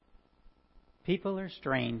People are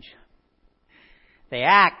strange. They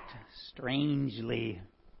act strangely,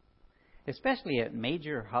 especially at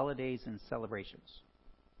major holidays and celebrations.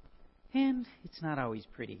 And it's not always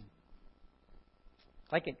pretty.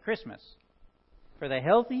 Like at Christmas. For the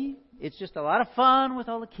healthy, it's just a lot of fun with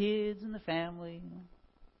all the kids and the family.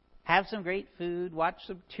 Have some great food, watch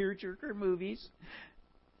some tearjerker movies,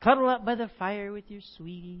 cuddle up by the fire with your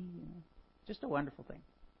sweetie. Just a wonderful thing.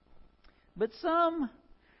 But some,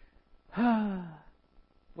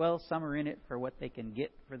 well, some are in it for what they can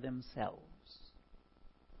get for themselves.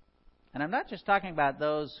 And I'm not just talking about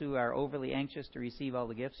those who are overly anxious to receive all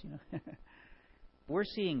the gifts, We're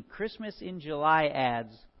seeing Christmas in July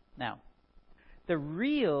ads now. The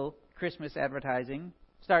real Christmas advertising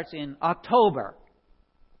starts in October.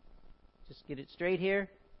 Just get it straight here.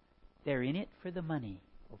 They're in it for the money,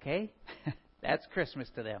 okay? That's Christmas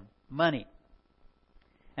to them. Money.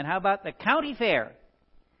 And how about the county fair?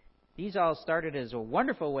 These all started as a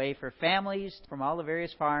wonderful way for families from all the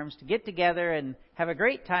various farms to get together and have a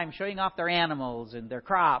great time showing off their animals and their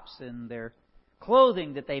crops and their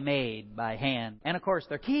clothing that they made by hand. And, of course,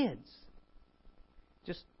 their kids.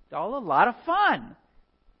 Just all a lot of fun.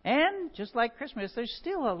 And just like Christmas, there's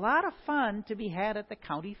still a lot of fun to be had at the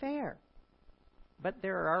county fair. But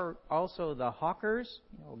there are also the hawkers.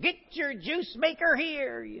 Get your juice maker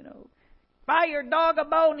here, Buy your dog a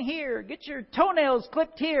bone here. Get your toenails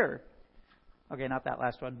clipped here. Okay, not that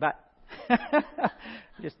last one, but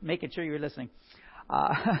just making sure you were listening.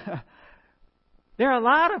 There are a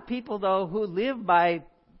lot of people, though, who live by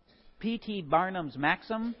P.T. Barnum's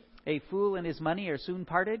maxim, a fool and his money are soon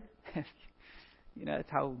parted. That's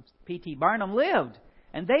how P.T. Barnum lived.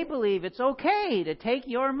 And they believe it's okay to take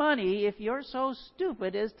your money if you're so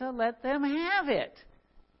stupid as to let them have it.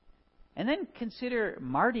 And then consider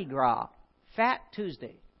Mardi Gras, Fat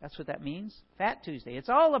Tuesday. That's what that means, Fat Tuesday. It's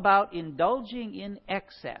all about indulging in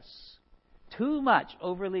excess. Too much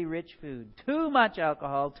overly rich food, too much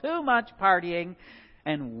alcohol, too much partying,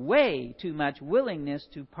 and way too much willingness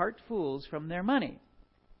to part fools from their money.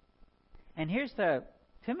 And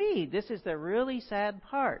to me, this is the really sad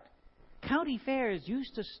part. County fairs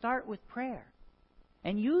used to start with prayer,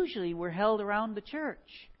 and usually were held around the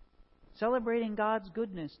church, celebrating God's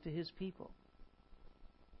goodness to His people.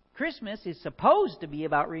 Christmas is supposed to be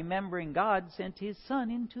about remembering God sent His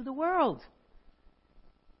Son into the world.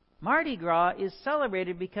 Mardi Gras is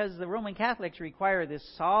celebrated because the Roman Catholics require this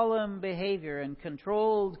solemn behavior and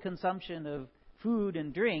controlled consumption of food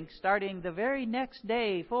and drink starting the very next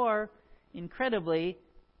day incredibly,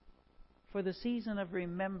 for the season of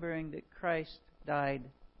remembering that Christ died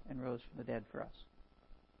and rose from the dead for us.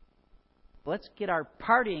 Let's get our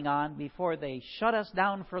partying on before they shut us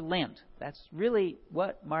down for Lent. That's really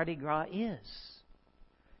what Mardi Gras is.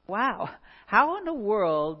 Wow. How in the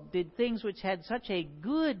world did things which had such a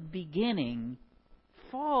good beginning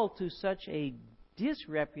fall to such a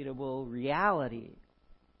disreputable reality?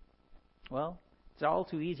 Well, it's all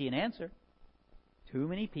too easy an answer. Too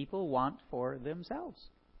many people want for themselves.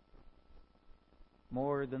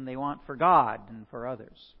 More than they want for God and for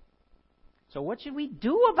others. So what should we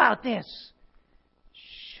do about this?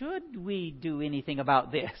 Should we do anything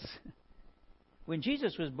about this? When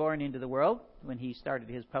Jesus was born into the world, when He started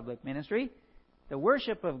His public ministry, the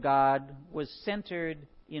worship of God was centered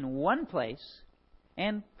in one place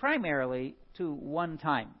and primarily to one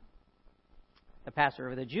time. The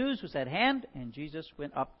Passover of the Jews was at hand, and Jesus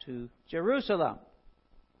went up to Jerusalem.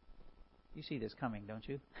 You see this coming, don't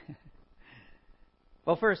you?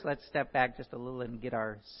 Well, first, let's step back just a little and get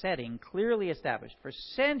our setting clearly established. For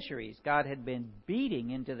centuries, God had been beating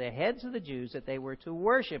into the heads of the Jews that they were to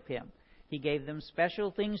worship Him. He gave them special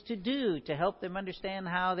things to do to help them understand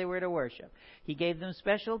how they were to worship. He gave them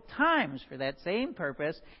special times for that same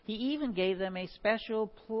purpose. He even gave them a special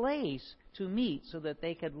place to meet so that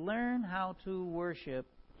they could learn how to worship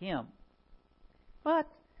Him. But,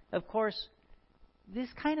 of course, this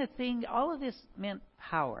kind of thing, all of this meant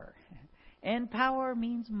power. And power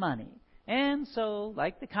means money. And so,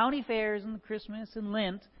 like the county fairs and Christmas and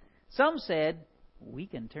Lent, some said, we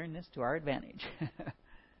can turn this to our advantage.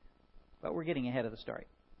 But we're getting ahead of the story.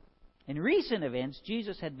 In recent events,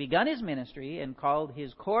 Jesus had begun His ministry and called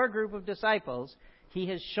His core group of disciples. He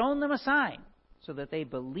has shown them a sign so that they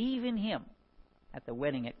believe in Him at the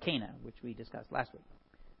wedding at Cana, which we discussed last week.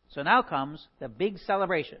 So now comes the big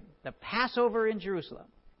celebration, the Passover in Jerusalem.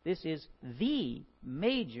 This is the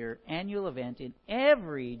major annual event in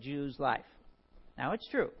every Jew's life. Now, it's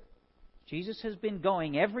true. Jesus has been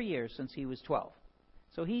going every year since He was 12.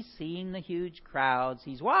 So He's seen the huge crowds.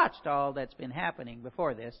 He's watched all that's been happening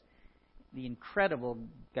before this, the incredible,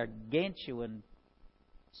 gargantuan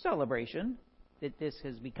celebration that this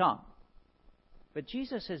has become. But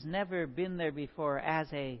Jesus has never been there before as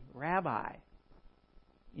a rabbi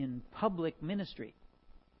in public ministry.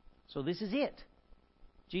 So this is it.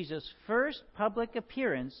 Jesus' first public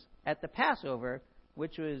appearance at the Passover,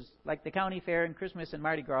 which was like the county fair and Christmas and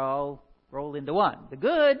Mardi Gras all rolled into one. The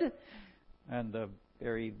good and the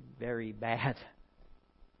very, very bad.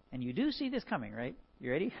 And you do see this coming, right?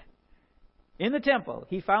 You ready? In the temple,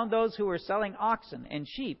 he found those who were selling oxen and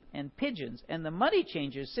sheep and pigeons and the money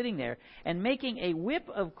changers sitting there, and making a whip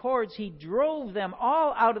of cords, he drove them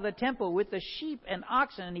all out of the temple with the sheep and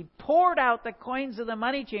oxen, and he poured out the coins of the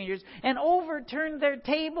money changers and overturned their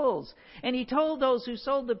tables. And he told those who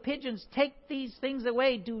sold the pigeons, "Take these things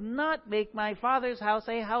away. Do not make my Father's house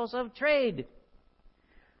a house of trade."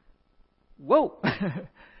 Whoa!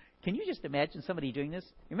 Can you just imagine somebody doing this?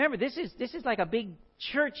 Remember, this is like a big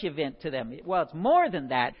church event to them. Well, it's more than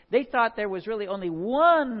that. They thought there was really only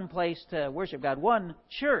one place to worship God, one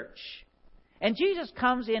church. And Jesus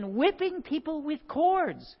comes in whipping people with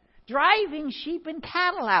cords, driving sheep and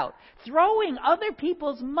cattle out, throwing other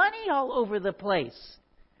people's money all over the place,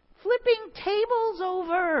 flipping tables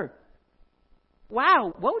over.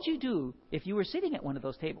 Wow, what would you do if you were sitting at one of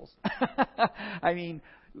those tables? I mean,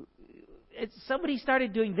 if somebody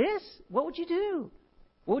started doing this, what would you do?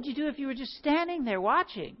 What would you do if you were just standing there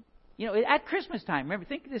watching? You know, at Christmas time, remember,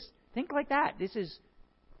 think like that. This is,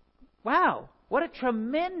 wow, what a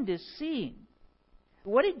tremendous scene.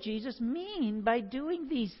 What did Jesus mean by doing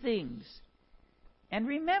these things? And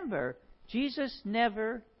remember, Jesus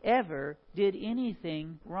never, ever did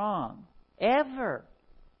anything wrong. Ever.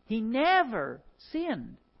 He never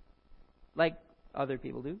sinned like other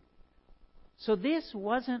people do. So this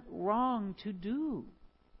wasn't wrong to do.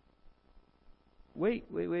 Wait.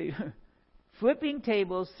 Flipping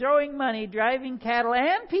tables, throwing money, driving cattle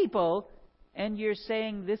and people, and you're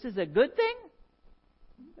saying this is a good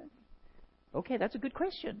thing? Okay, that's a good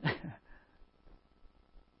question.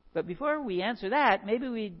 But before we answer that, maybe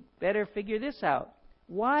we'd better figure this out.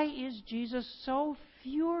 Why is Jesus so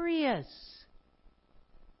furious?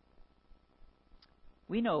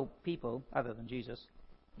 We know people, other than Jesus,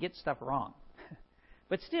 get stuff wrong.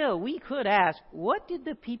 But still, we could ask, what did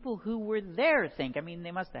the people who were there think? I mean,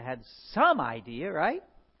 they must have had some idea, right?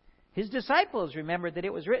 His disciples remembered that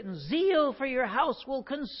it was written, "Zeal for your house will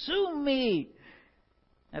consume me."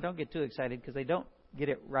 Now, don't get too excited because they don't get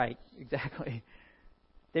it right exactly.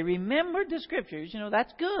 They remembered the Scriptures,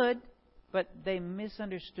 that's good, but they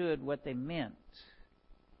misunderstood what they meant.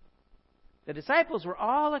 The disciples were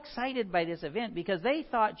all excited by this event because they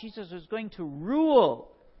thought Jesus was going to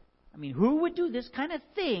rule. I mean, who would do this kind of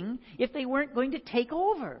thing if they weren't going to take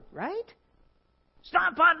over, right?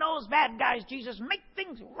 Stomp on those bad guys, Jesus. Make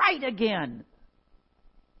things right again.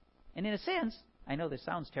 And in a sense, I know this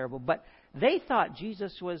sounds terrible, but they thought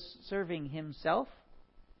Jesus was serving himself,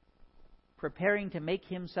 preparing to make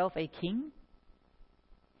himself a king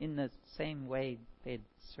in the same way they'd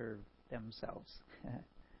served themselves.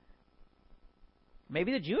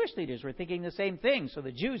 Maybe the Jewish leaders were thinking the same thing. So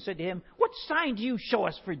the Jews said to him, "What sign do you show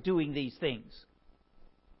us for doing these things?"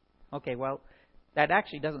 Okay, well, that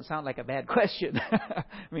actually doesn't sound like a bad question. I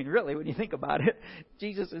mean, really, when you think about it,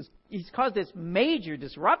 he's caused this major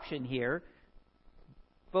disruption here.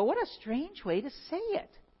 But what a strange way to say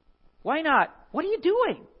it. Why not, "What are you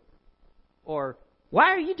doing?" Or,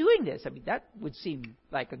 "Why are you doing this?" I mean, that would seem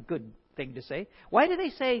like a good thing to say. Why do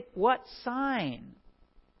they say, "What sign?"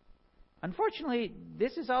 Unfortunately,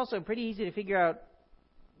 this is also pretty easy to figure out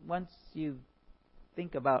once you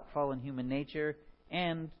think about fallen human nature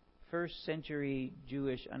and first century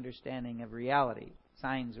Jewish understanding of reality.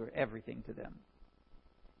 Signs were everything to them.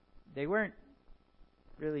 They weren't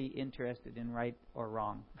really interested in right or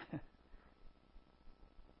wrong.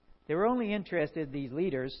 They were only interested, these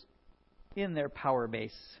leaders, in their power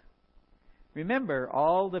base. Remember,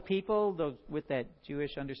 all the people those with that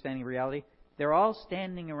Jewish understanding of reality, they're all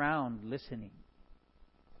standing around listening.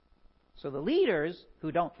 So the leaders,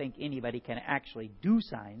 who don't think anybody can actually do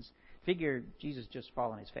signs, figure Jesus just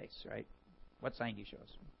fall on his face, right? What sign do you show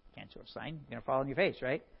us? Can't show a sign. You're going to fall on your face,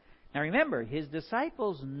 right? Now remember, his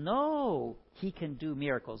disciples know he can do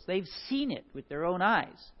miracles. They've seen it with their own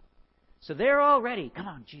eyes. So they're all ready. "Come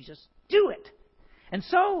on, Jesus, do it." And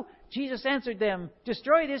so Jesus answered them,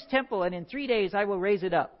 "Destroy this temple, and in 3 days I will raise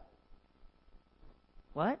it up."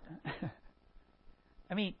 What?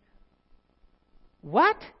 I mean,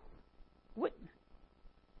 what? What?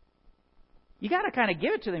 You got to kind of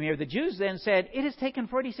give it to them here. The Jews then said, "It has taken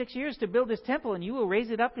 46 years to build this temple, and you will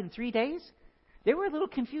raise it up in 3 days?" They were a little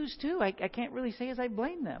confused too. I can't really say as I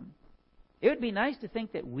blame them. It would be nice to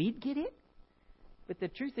think that we'd get it. But the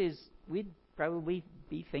truth is, we'd probably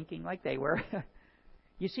be thinking like they were.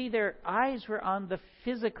 You see, their eyes were on the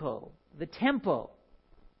physical, the temple.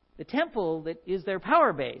 The temple that is their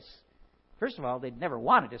power base. First of all, they'd never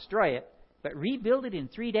want to destroy it, but rebuild it in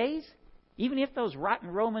 3 days? Even if those rotten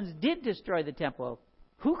Romans did destroy the temple,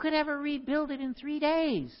 who could ever rebuild it in 3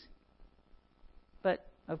 days? But,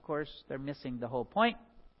 of course, they're missing the whole point.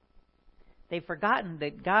 They've forgotten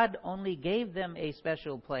that God only gave them a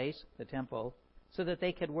special place, the temple, so that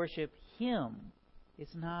they could worship Him.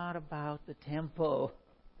 It's not about the temple.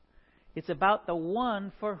 It's about the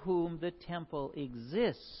one for whom the temple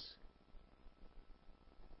exists.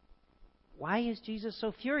 Why is Jesus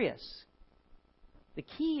so furious? The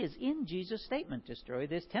key is in Jesus' statement, destroy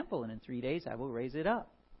this temple, and in 3 days I will raise it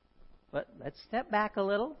up. But let's step back a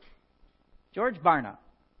little. George Barna.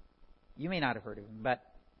 You may not have heard of him, but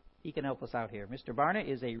he can help us out here. Mr. Barna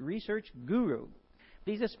is a research guru.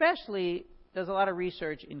 He especially does a lot of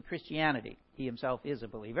research in Christianity. He himself is a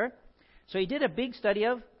believer. So he did a big study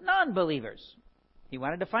of non-believers. He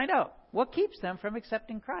wanted to find out what keeps them from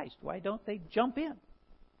accepting Christ. Why don't they jump in?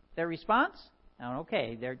 Their response?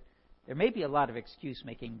 Okay, there may be a lot of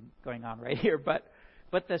excuse-making going on right here, but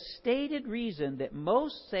the stated reason that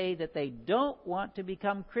most say that they don't want to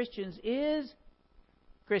become Christians is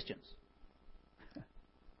Christians.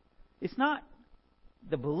 It's not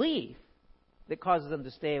the belief that causes them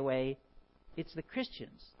to stay away. It's the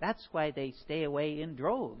Christians. That's why they stay away in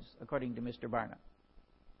droves, according to Mr. Barna.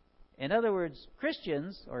 In other words,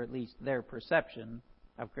 Christians, or at least their perception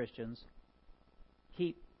of Christians,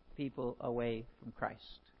 keep people away from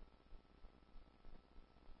Christ.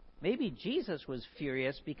 Maybe Jesus was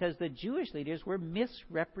furious because the Jewish leaders were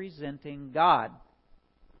misrepresenting God.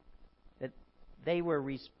 That they were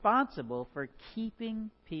responsible for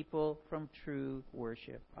keeping people from true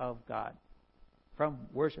worship of God. From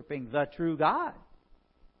worshiping the true God.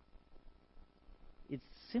 It's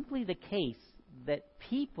simply the case that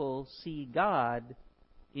people see God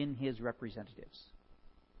in His representatives.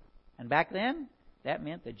 And back then, that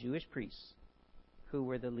meant the Jewish priests, who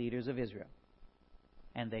were the leaders of Israel.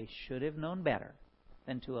 And they should have known better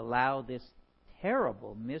than to allow this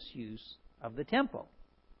terrible misuse of the temple.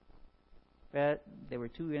 But they were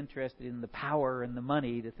too interested in the power and the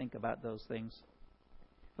money to think about those things.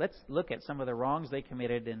 Let's look at some of the wrongs they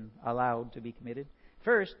committed and allowed to be committed.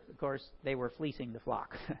 First, of course, they were fleecing the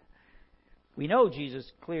flock. We know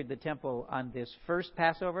Jesus cleared the temple on this first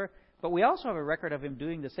Passover, but we also have a record of Him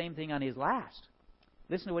doing the same thing on His last.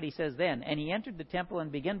 Listen to what He says then. And He entered the temple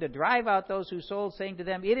and began to drive out those who sold, saying to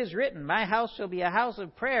them, "It is written, my house shall be a house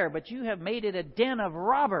of prayer, but you have made it a den of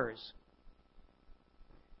robbers."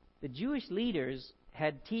 The Jewish leaders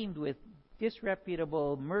had teamed with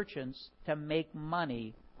disreputable merchants to make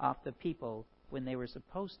money off the people when they were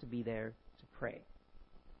supposed to be there to pray.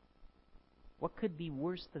 What could be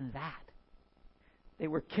worse than that? They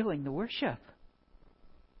were killing the worship.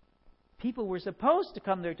 People were supposed to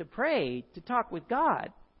come there to pray, to talk with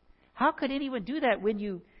God. How could anyone do that when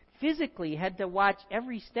you physically had to watch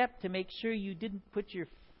every step to make sure you didn't put your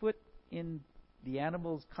foot in the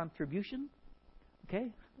animal's contribution?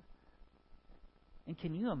 Okay? And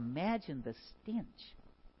can you imagine the stench?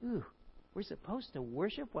 Ooh, we're supposed to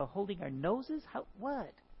worship while holding our noses?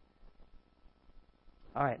 What?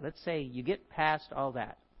 All right, let's say you get past all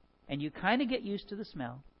that. And you kind of get used to the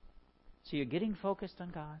smell. So you're getting focused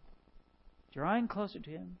on God. Drawing closer to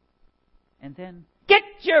Him. And then, get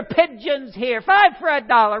your pigeons here. 5 for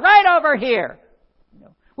 $1. Right over here.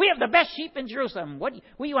 We have the best sheep in Jerusalem.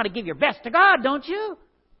 You want to give your best to God, don't you?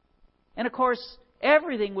 And of course,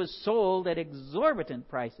 everything was sold at exorbitant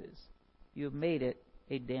prices. You have made it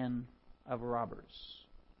a den of robbers.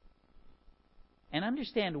 And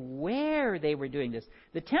understand where they were doing this.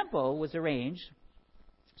 The temple was arranged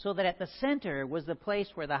so that at the center was the place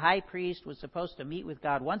where the high priest was supposed to meet with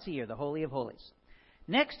God once a year, the Holy of Holies.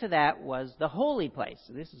 Next to that was the holy place.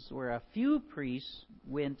 This is where a few priests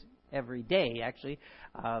went every day, actually.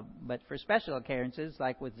 But for special occurrences,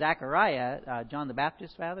 like with Zechariah, John the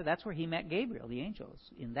Baptist's father, that's where he met Gabriel, the angels,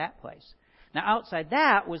 in that place. Now, outside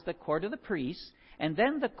that was the court of the priests, and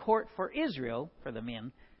then the court for Israel, for the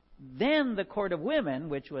men, then the court of women,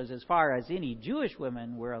 which was as far as any Jewish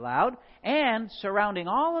women were allowed, and surrounding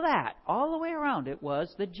all of that, all the way around it,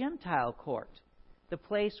 was the Gentile court, the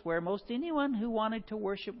place where most anyone who wanted to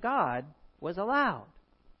worship God was allowed.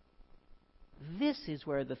 This is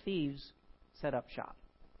where the thieves set up shop.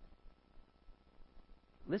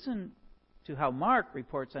 Listen to how Mark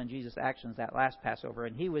reports on Jesus' actions that last Passover.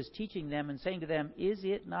 And He was teaching them and saying to them, "Is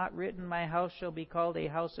it not written, my house shall be called a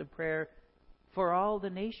house of prayer for all the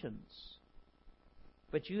nations?"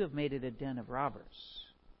 but you have made it a den of robbers.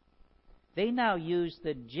 They now use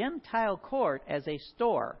the Gentile court as a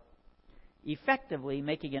store, effectively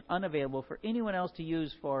making it unavailable for anyone else to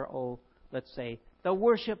use for, let's say, the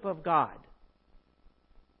worship of God.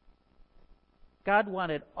 God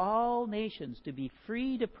wanted all nations to be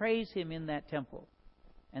free to praise Him in that temple,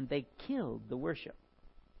 and they killed the worship.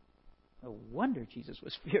 No wonder Jesus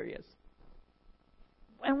was furious.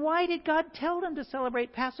 And why did God tell them to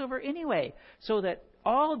celebrate Passover anyway? So that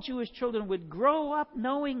all Jewish children would grow up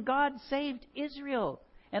knowing God saved Israel.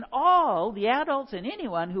 And all the adults and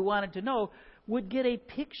anyone who wanted to know would get a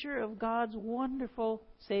picture of God's wonderful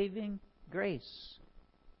saving grace.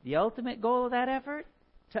 The ultimate goal of that effort?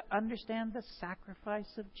 To understand the sacrifice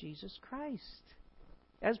of Jesus Christ.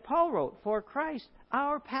 As Paul wrote, for Christ,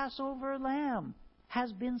 our Passover lamb,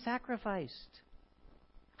 has been sacrificed.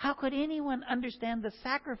 How could anyone understand the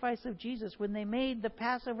sacrifice of Jesus when they made the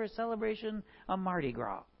Passover celebration a Mardi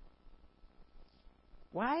Gras?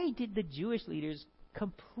 Why did the Jewish leaders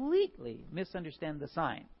completely misunderstand the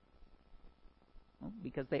sign? Well,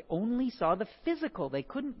 because they only saw the physical. They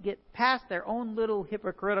couldn't get past their own little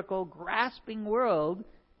hypocritical, grasping world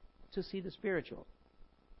to see the spiritual.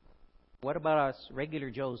 What about us regular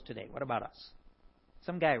Joes today? What about us?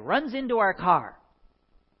 Some guy runs into our car.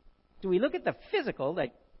 Do we look at the physical,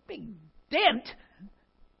 that big dent,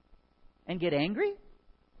 and get angry?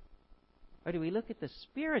 Or do we look at the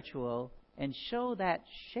spiritual and show that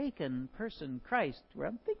shaken person Christ, where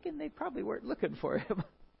I'm thinking they probably weren't looking for Him?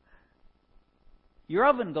 Your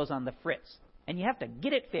oven goes on the fritz, and you have to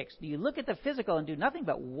get it fixed. Do you look at the physical and do nothing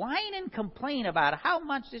but whine and complain about how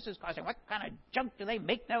much this is costing? What kind of junk do they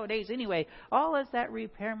make nowadays anyway? All as that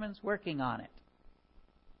repairman's working on it.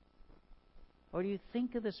 Or do you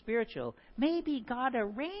think of the spiritual? Maybe God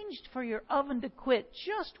arranged for your oven to quit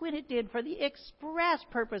just when it did for the express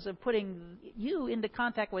purpose of putting you into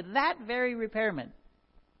contact with that very repairman.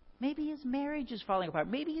 Maybe his marriage is falling apart.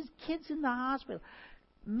 Maybe his kid's in the hospital.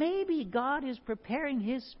 Maybe God is preparing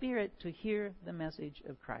His Spirit to hear the message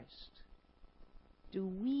of Christ. Do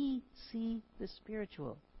we see the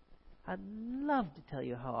spiritual? I'd love to tell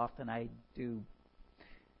you how often I do.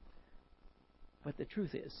 But the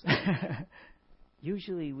truth is,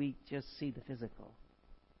 usually we just see the physical.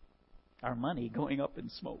 Our money going up in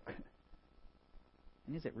smoke.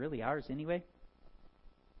 And is it really ours anyway?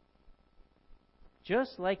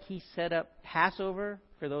 Just like He set up Passover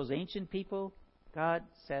for those ancient people, God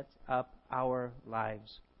sets up our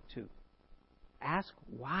lives too. Ask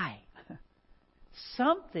why.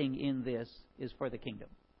 Something in this is for the kingdom.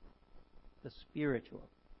 The spiritual.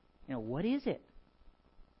 What is it?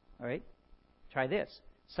 All right? Try this.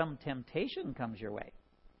 Some temptation comes your way.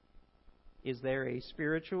 Is there a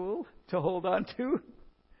spiritual to hold on to?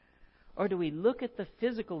 Or do we look at the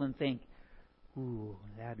physical and think, ooh,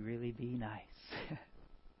 that'd really be nice?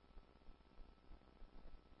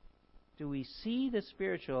 Do we see the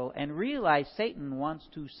spiritual and realize Satan wants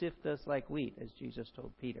to sift us like wheat, as Jesus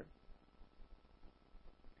told Peter?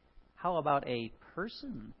 How about a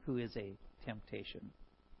person who is a temptation?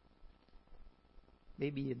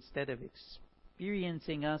 Maybe instead of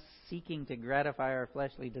experiencing us seeking to gratify our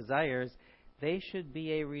fleshly desires, they should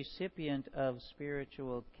be a recipient of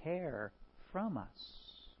spiritual care from us.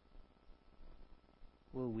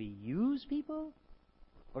 Will we use people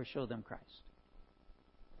or show them Christ?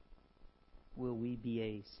 Will we be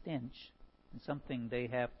a stench and something they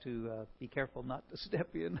have to be careful not to step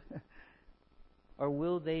in? Or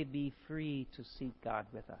will they be free to seek God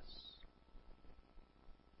with us?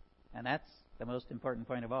 And that's the most important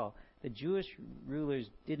point of all. The Jewish rulers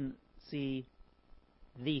didn't see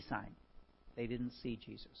the sign. They didn't see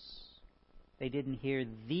Jesus. They didn't hear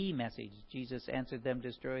the message. Jesus answered them,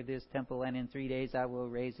 destroy this temple, and in 3 days I will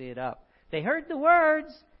raise it up. They heard the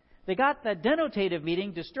words. They got the denotative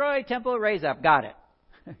meaning, destroy temple, raise up. Got it.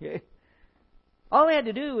 Okay? All they had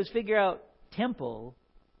to do was figure out temple,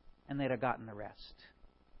 and they'd have gotten the rest.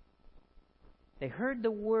 They heard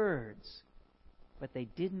the words, but they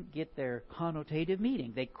didn't get their connotative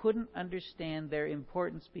meaning. They couldn't understand their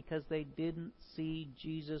importance because they didn't see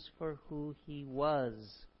Jesus for who He was.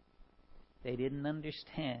 They didn't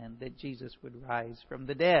understand that Jesus would rise from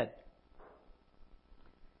the dead.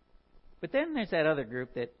 But then there's that other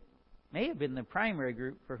group that may have been the primary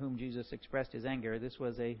group for whom Jesus expressed His anger. This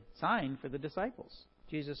was a sign for the disciples.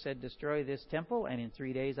 Jesus said, destroy this temple, and in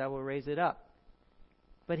 3 days I will raise it up.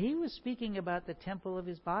 But He was speaking about the temple of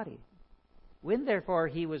His body. When, therefore,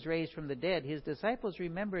 He was raised from the dead, His disciples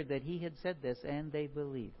remembered that He had said this, and they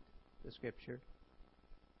believed the Scripture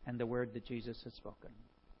and the word that Jesus had spoken.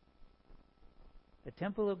 The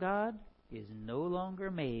temple of God is no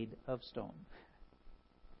longer made of stone.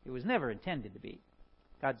 It was never intended to be.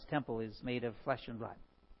 God's temple is made of flesh and blood,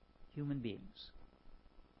 human beings.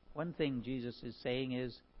 One thing Jesus is saying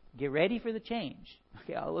is, get ready for the change.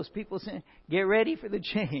 Okay, all those people saying, get ready for the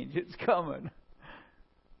change. It's coming.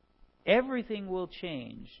 Everything will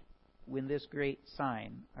change when this great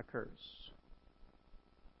sign occurs.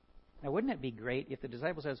 Now, wouldn't it be great if the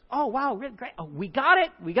disciple says, oh, wow, really great. Oh, we got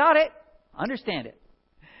it. Understand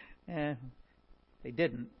it. They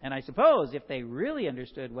didn't. And I suppose if they really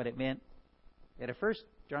understood what it meant, they'd have first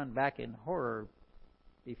drawn back in horror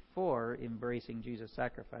before embracing Jesus'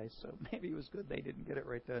 sacrifice. So maybe it was good they didn't get it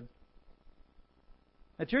right then.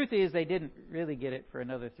 The truth is they didn't really get it for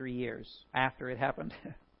another 3 years after it happened.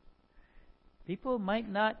 People might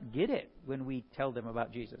not get it when we tell them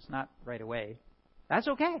about Jesus. Not right away. That's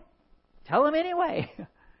okay. Tell them anyway.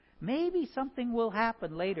 Maybe something will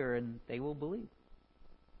happen later and they will believe.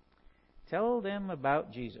 Tell them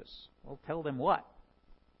about Jesus. Well, tell them what?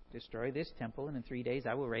 Destroy this temple and in 3 days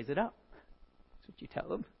I will raise it up. That's what you tell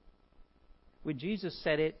them. When Jesus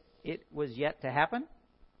said it was yet to happen.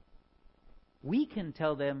 We can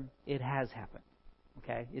tell them it has happened.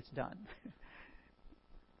 Okay? It's done.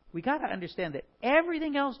 We got to understand that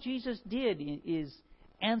everything else Jesus did is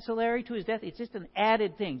ancillary to his death. It's just an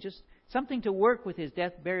added thing. Just something to work with his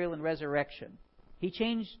death, burial, and resurrection. He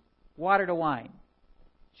changed water to wine.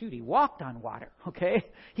 Shoot, he walked on water, okay?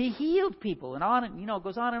 He healed people, and on, it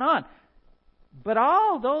goes on and on. But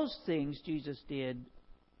all those things Jesus did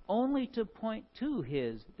only to point to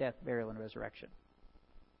his death, burial, and resurrection.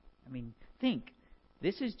 I mean, think.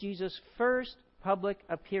 This is Jesus' first public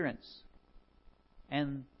appearance.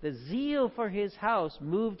 And the zeal for his house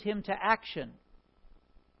moved him to action.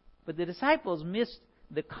 But the disciples missed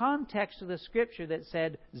the context of the scripture that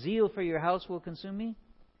said, zeal for your house will consume me.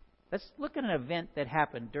 Let's look at an event that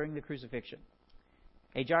happened during the crucifixion.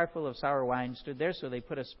 A jar full of sour wine stood there, so they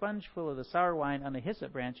put a sponge full of the sour wine on a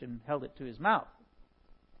hyssop branch and held it to his mouth.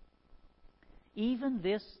 Even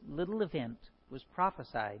this little event was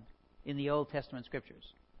prophesied in the Old Testament scriptures.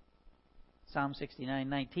 Psalm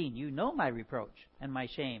 69:19, you know my reproach and my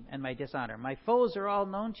shame and my dishonor. My foes are all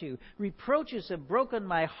known to you. Reproaches have broken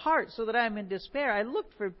my heart so that I am in despair. I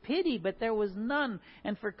looked for pity, but there was none,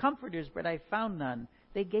 and for comforters, but I found none.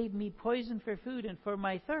 They gave me poison for food, and for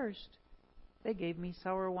my thirst, they gave me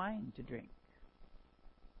sour wine to drink.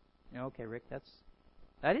 Okay, Rick,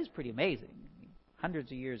 that is pretty amazing.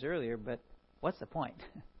 Hundreds of years earlier, but what's the point?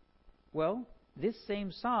 Well, this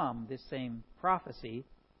same psalm, this same prophecy,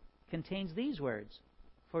 contains these words,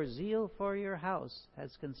 for zeal for your house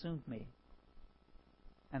has consumed me,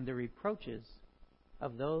 and the reproaches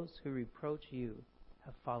of those who reproach you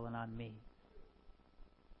have fallen on me.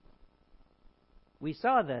 We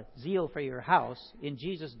saw the zeal for your house in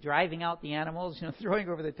Jesus driving out the animals, throwing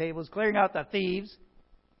over the tables, clearing out the thieves,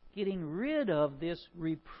 getting rid of this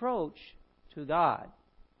reproach to God.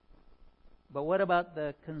 But what about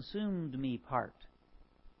the consumed me part?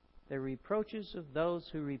 The reproaches of those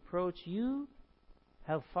who reproach you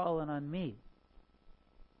have fallen on me.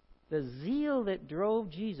 The zeal that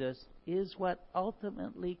drove Jesus is what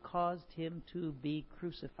ultimately caused him to be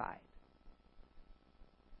crucified.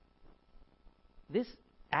 This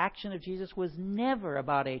action of Jesus was never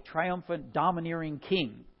about a triumphant, domineering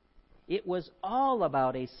king. It was all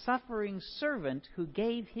about a suffering servant who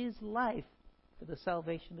gave his life for the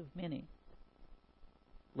salvation of many.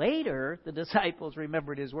 Later, the disciples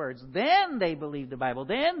remembered his words. Then they believed the Bible.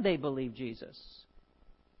 Then they believed Jesus.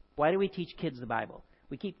 Why do we teach kids the Bible?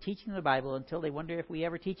 We keep teaching the Bible until they wonder if we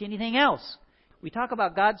ever teach anything else. We talk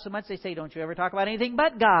about God so much they say, don't you ever talk about anything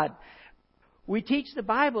but God. We teach the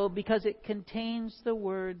Bible because it contains the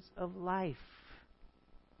words of life.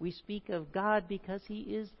 We speak of God because he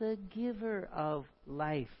is the giver of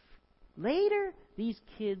life. Later, these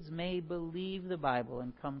kids may believe the Bible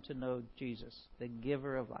and come to know Jesus, the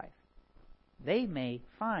giver of life. They may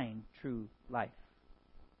find true life.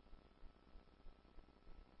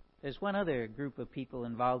 There's one other group of people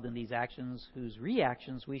involved in these actions whose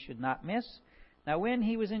reactions we should not miss. Now, when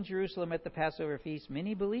he was in Jerusalem at the Passover feast,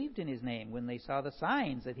 many believed in his name when they saw the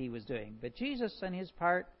signs that he was doing. But Jesus, on his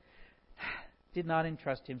part, did not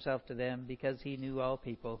entrust himself to them because he knew all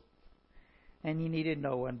people. And he needed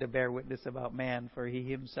no one to bear witness about man, for he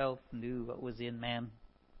himself knew what was in man.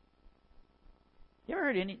 You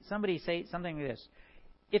ever heard somebody say something like this?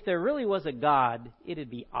 If there really was a God,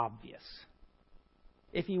 it'd be obvious.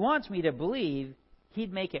 If he wants me to believe,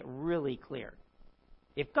 he'd make it really clear.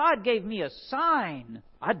 If God gave me a sign,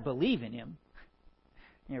 I'd believe in him.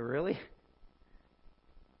 Yeah, really?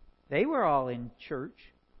 They were all in church.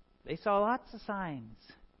 They saw lots of signs.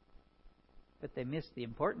 But they missed the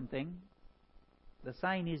important thing. The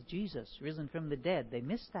sign is Jesus, risen from the dead. They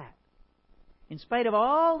missed that. In spite of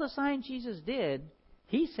all the signs Jesus did,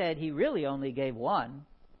 he said he really only gave one,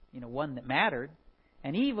 one that mattered.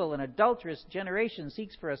 An evil and adulterous generation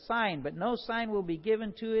seeks for a sign, but no sign will be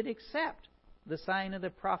given to it except the sign of the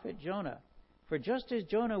prophet Jonah. For just as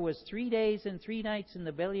Jonah was 3 days and 3 nights in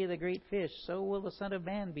the belly of the great fish, so will the Son of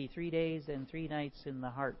Man be 3 days and 3 nights in the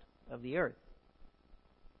heart of the earth.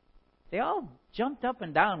 They all jumped up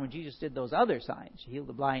and down when Jesus did those other signs. Healed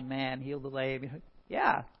the blind man, healed the lame.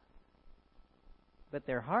 Yeah. But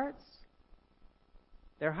their hearts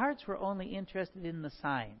were only interested in the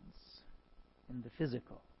signs, in the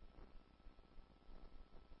physical.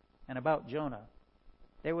 And about Jonah,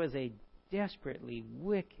 there was a desperately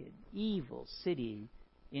wicked, evil city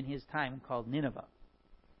in his time called Nineveh.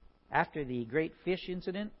 After the great fish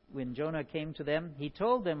incident, when Jonah came to them, he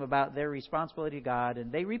told them about their responsibility to God,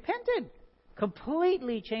 and they repented,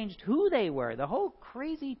 completely changed who they were. The whole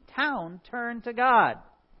crazy town turned to God.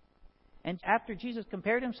 And after Jesus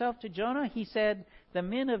compared himself to Jonah, he said, the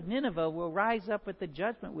men of Nineveh will rise up at the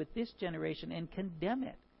judgment with this generation and condemn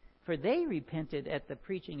it. For they repented at the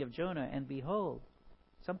preaching of Jonah, and behold,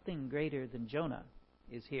 something greater than Jonah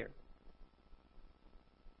is here.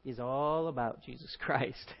 Is all about Jesus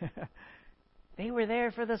Christ. They were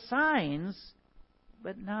there for the signs,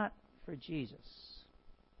 but not for Jesus.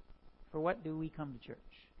 For what do we come to church?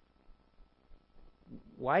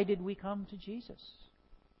 Why did we come to Jesus?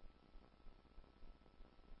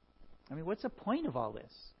 I mean, what's the point of all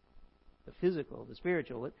this? The physical, the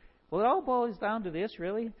spiritual. Well, it all boils down to this,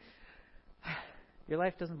 really. Your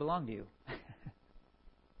life doesn't belong to you.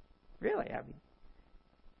 Really, I mean.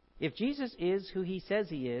 If Jesus is who he says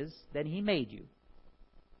he is, then he made you.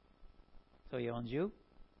 So he owns you.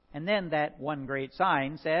 And then that one great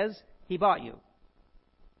sign says he bought you.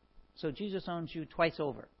 So Jesus owns you twice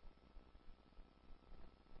over.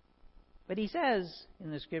 But he says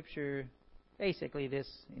in the Scripture basically this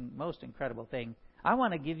most incredible thing. I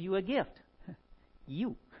want to give you a gift.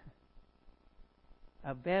 You.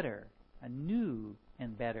 A new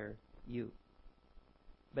and better you.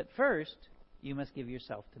 But first, you must give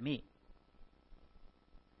yourself to me.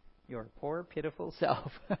 Your poor, pitiful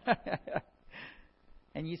self.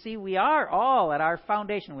 And you see, we are all at our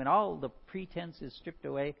foundation, when all the pretense is stripped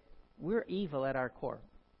away, we're evil at our core.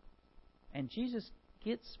 And Jesus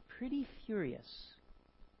gets pretty furious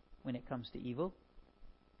when it comes to evil,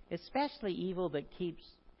 especially evil that keeps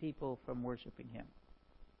people from worshiping him.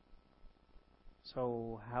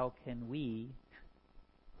 So how can we,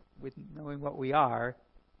 with knowing what we are,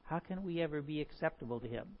 how can we ever be acceptable to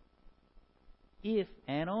him? If,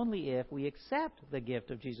 and only if, we accept the gift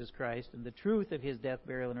of Jesus Christ and the truth of his death,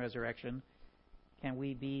 burial, and resurrection, can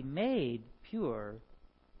we be made pure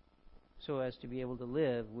so as to be able to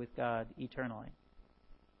live with God eternally.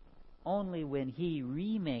 Only when he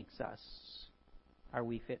remakes us are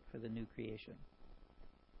we fit for the new creation.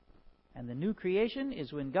 And the new creation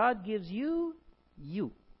is when God gives you,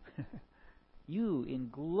 you in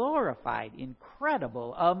glorified,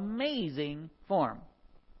 incredible, amazing form.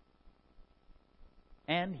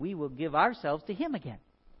 And we will give ourselves to him again.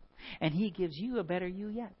 And he gives you a better you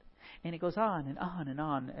yet. And it goes on and on and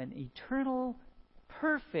on, an eternal,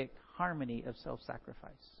 perfect harmony of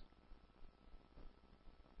self-sacrifice.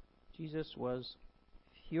 Jesus was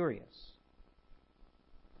furious.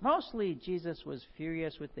 Mostly Jesus was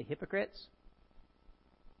furious with the hypocrites.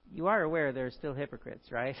 You are aware there are still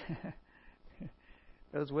hypocrites, right?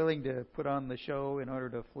 Those willing to put on the show in order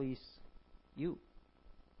to fleece you.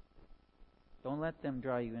 Don't let them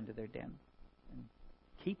draw you into their den. And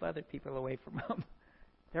keep other people away from them.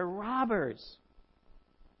 They're robbers.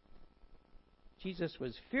 Jesus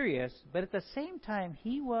was furious, but at the same time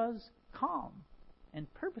he was calm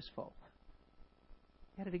and purposeful.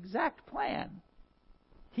 He had an exact plan.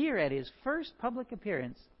 Here at his first public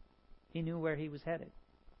appearance, he knew where he was headed.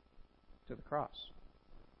 To the cross.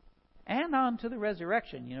 And on to the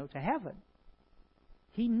resurrection, to heaven.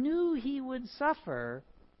 He knew he would suffer,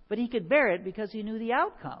 but he could bear it because he knew the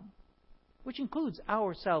outcome, which includes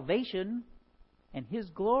our salvation and his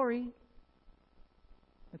glory.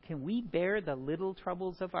 Can we bear the little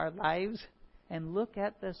troubles of our lives and look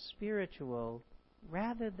at the spiritual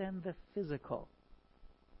rather than the physical?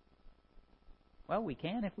 Well, we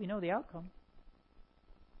can if we know the outcome.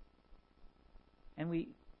 And we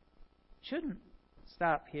shouldn't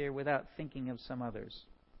stop here without thinking of some others.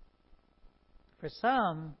 For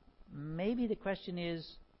some, maybe the question is,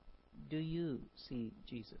 do you see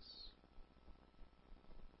Jesus?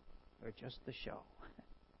 Or just the show?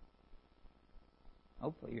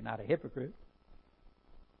 Hopefully you're not a hypocrite.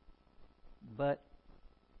 But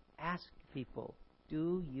ask people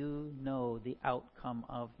Do you know the outcome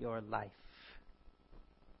of your life?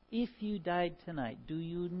 If you died tonight, do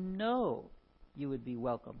you know you would be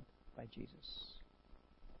welcomed by Jesus?